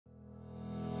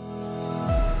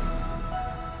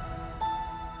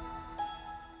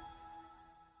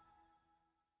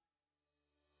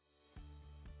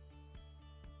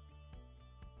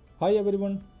Hi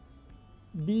everyone.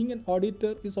 Being an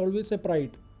auditor is always a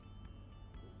pride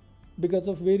because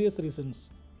of various reasons.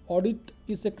 Audit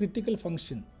is a critical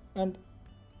function and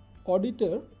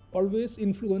auditor always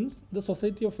influence the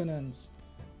society of finance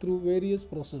through various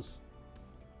processes.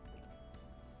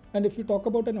 And if you talk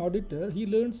about an auditor, he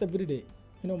learns every day.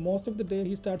 Most of the day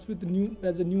he starts with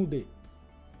a new day.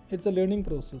 It's a learning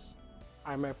process.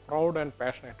 I'm a proud and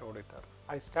passionate auditor.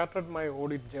 I started my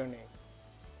audit journey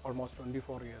almost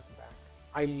 24 years back.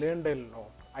 I learned a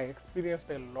lot. I experienced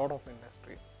a lot of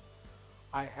industry.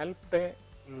 I helped a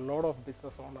lot of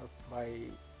business owners by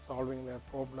solving their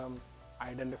problems,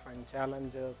 identifying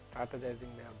challenges,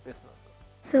 strategizing their businesses.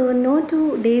 So no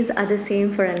 2 days are the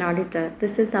same for an auditor.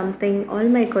 This is something all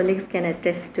my colleagues can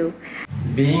attest to.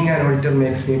 Being an auditor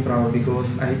makes me proud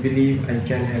because I believe I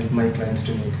can help my clients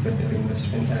to make better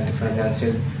investment and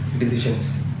financial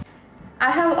decisions. I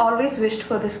have always wished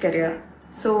for this career.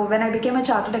 So when I became a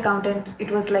chartered accountant,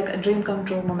 it was like a dream come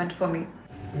true moment for me.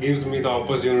 Gives me the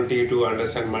opportunity to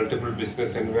understand multiple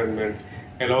business environment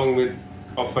along with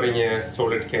offering a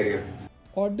solid career.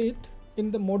 Audit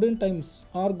in the modern times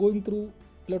are going through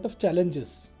a lot of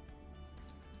challenges.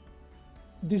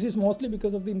 This is mostly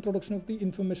because of the introduction of the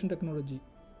information technology.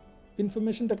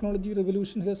 Information technology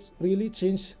revolution has really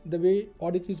changed the way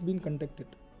audit is being conducted.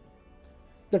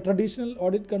 The traditional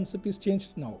audit concept is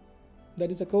changed now. That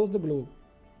is across the globe.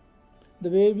 The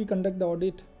way we conduct the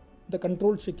audit, the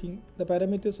control checking, the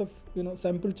parameters of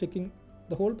sample checking,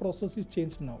 the whole process is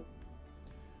changed now.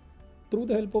 Through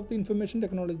the help of the information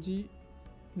technology,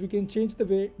 we can change the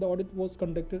way the audit was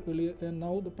conducted earlier, and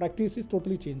now the practice is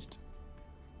totally changed.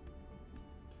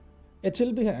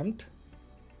 HLB HAMT,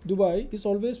 Dubai is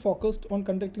always focused on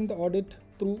conducting the audit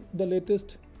through the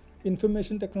latest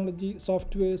information technology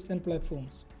softwares and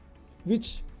platforms,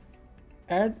 which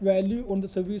add value on the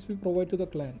service we provide to the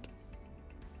client,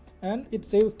 and it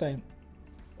saves time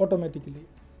automatically.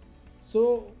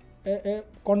 So a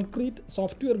concrete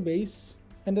software base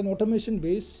and an automation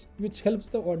base which helps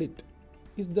the audit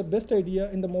is the best idea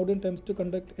in the modern times to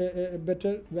conduct a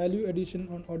better value addition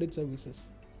on audit services.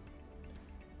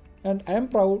 And I am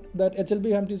proud that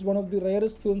HLB HAMT is one of the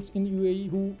rarest firms in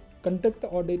UAE who conduct the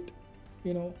audit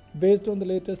based on the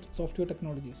latest software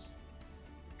technologies.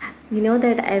 You know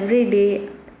that every day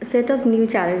a set of new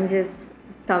challenges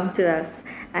come to us,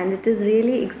 and it is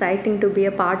really exciting to be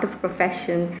a part of a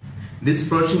profession. This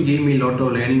profession gave me a lot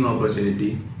of learning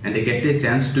opportunity and I get a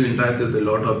chance to interact with a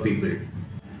lot of people.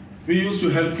 We used to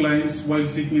help clients while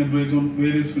seeking advice on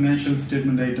various financial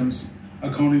statement items,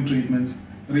 accounting treatments,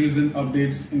 recent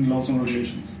updates in laws and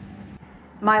regulations.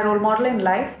 My role model in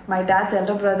life, my dad's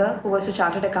elder brother, who was a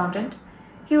chartered accountant,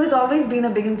 he has always been a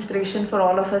big inspiration for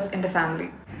all of us in the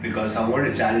family. Because I want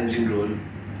a challenging role,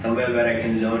 somewhere where I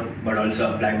can learn but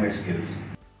also apply my skills.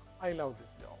 I love this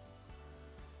job.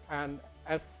 And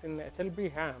as in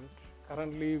HLB HAMT,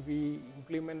 currently we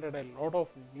implemented a lot of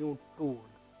new tools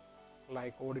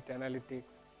like audit analytics,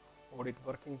 audit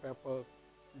working papers,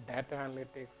 data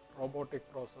analytics,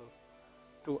 robotic process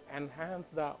to enhance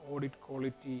the audit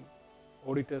quality,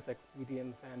 auditor's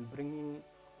experience, and bringing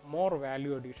more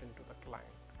value addition to the client.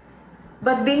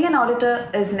 But being an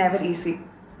auditor is never easy.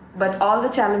 But all the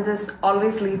challenges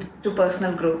always lead to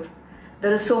personal growth.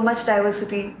 There is so much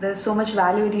diversity, there is so much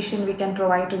value addition we can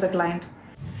provide to the client.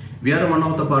 We are one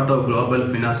of the part of global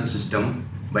financial system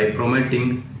by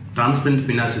promoting transparent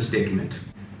financial statement.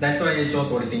 That's why I chose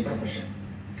auditing profession.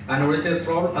 An auditor's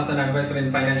role as an advisor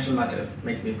in financial matters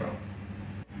makes me proud.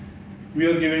 We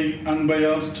are giving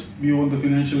unbiased view on the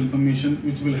financial information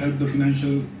which will help the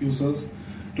financial users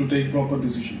to take proper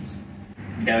decisions.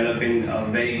 Developing a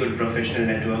very good professional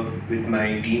network with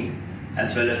my team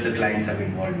as well as the clients I'm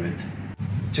involved with.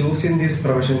 Choosing this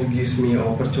profession gives me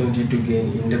opportunity to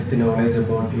gain in-depth knowledge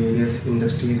about various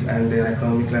industries and their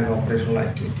economic and operational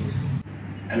activities.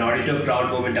 An auditor proud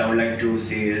moment I would like to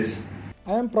say is,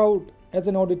 I am proud as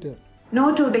an auditor.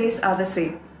 No 2 days are the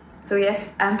same. So yes,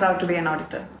 I am proud to be an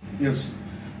auditor. Yes,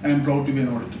 I am proud to be an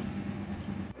auditor.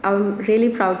 I'm really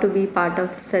proud to be part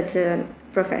of such a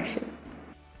profession.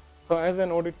 So as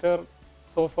an auditor,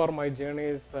 so far my journey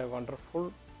is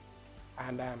wonderful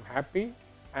and I am happy,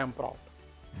 I am proud.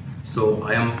 So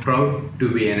I am proud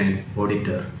to be an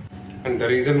auditor. And the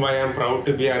reason why I am proud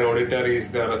to be an auditor is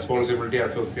the responsibility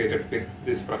associated with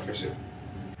this profession.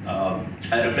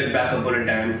 I reflect back upon a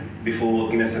time before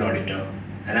working as an auditor,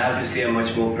 and I have to say I'm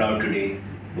much more proud today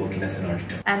working as an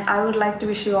auditor. And I would like to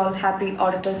wish you all happy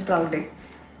Auditors Proud Day.